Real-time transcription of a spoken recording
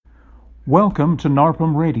Welcome to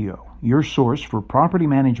NARPM Radio, your source for property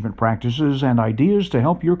management practices and ideas to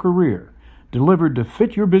help your career, delivered to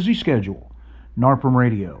fit your busy schedule. NARPM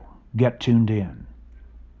Radio. Get tuned in.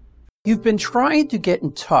 You've been trying to get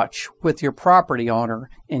in touch with your property owner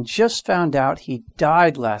and just found out he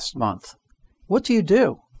died last month. What do you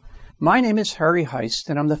do? My name is Harry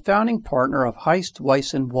Heist, and I'm the founding partner of Heist,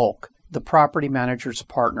 Weiss & Wolk, the property manager's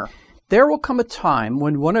partner. There will come a time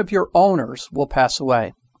when one of your owners will pass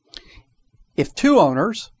away. If two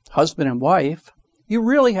owners, husband and wife, you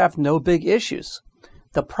really have no big issues.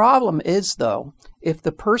 The problem is, though, if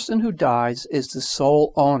the person who dies is the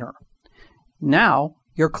sole owner. Now,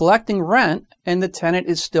 you're collecting rent and the tenant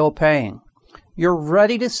is still paying. You're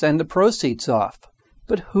ready to send the proceeds off.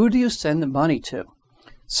 But who do you send the money to?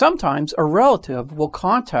 Sometimes a relative will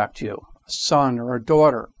contact you, a son or a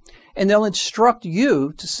daughter, and they'll instruct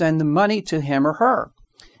you to send the money to him or her.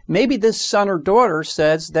 Maybe this son or daughter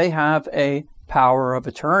says they have a power of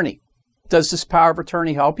attorney. Does this power of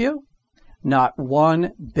attorney help you? Not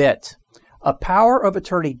one bit. A power of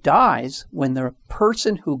attorney dies when the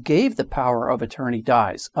person who gave the power of attorney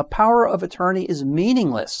dies. A power of attorney is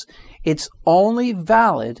meaningless. It's only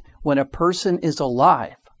valid when a person is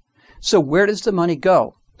alive. So where does the money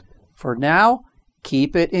go? For now,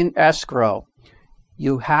 keep it in escrow.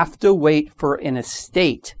 You have to wait for an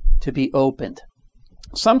estate to be opened.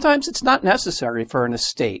 Sometimes it's not necessary for an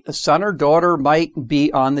estate. A son or daughter might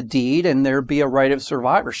be on the deed and there be a right of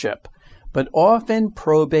survivorship. But often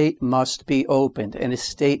probate must be opened, an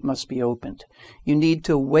estate must be opened. You need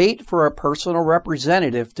to wait for a personal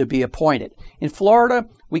representative to be appointed. In Florida,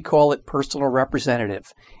 we call it personal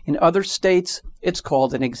representative. In other states, it's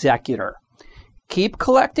called an executor. Keep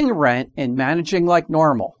collecting rent and managing like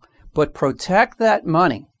normal, but protect that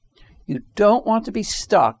money. You don't want to be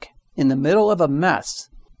stuck in the middle of a mess.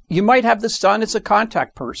 You might have the son as a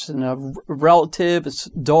contact person, a relative, a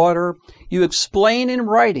daughter. You explain in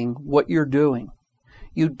writing what you're doing.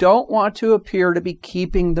 You don't want to appear to be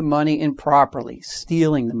keeping the money improperly,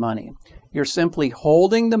 stealing the money. You're simply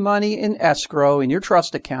holding the money in escrow in your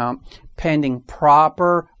trust account pending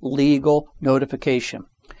proper legal notification.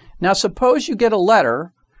 Now, suppose you get a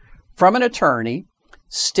letter from an attorney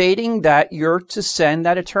stating that you're to send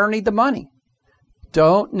that attorney the money.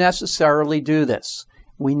 Don't necessarily do this.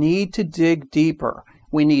 We need to dig deeper.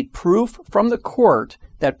 We need proof from the court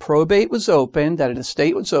that probate was opened, that an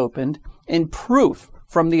estate was opened, and proof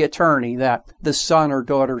from the attorney that the son or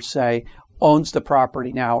daughter, say, owns the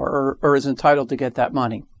property now or is entitled to get that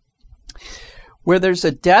money. Where there's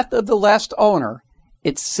a death of the last owner,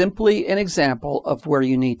 it's simply an example of where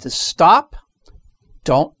you need to stop.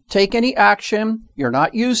 Don't take any action. You're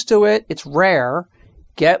not used to it. It's rare.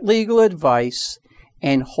 Get legal advice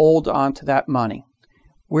and hold on to that money.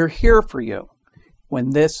 We're here for you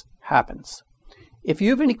when this happens. If you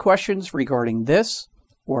have any questions regarding this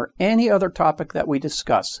or any other topic that we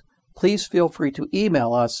discuss, please feel free to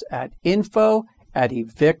email us at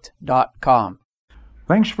info@evict.com.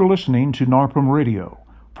 Thanks for listening to NARPM Radio.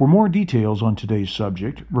 For more details on today's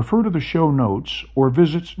subject, refer to the show notes or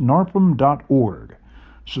visit narpm.org.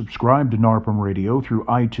 Subscribe to NARPM Radio through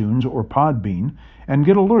iTunes or Podbean and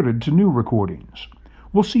get alerted to new recordings.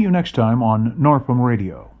 We'll see you next time on NARPM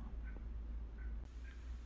Radio.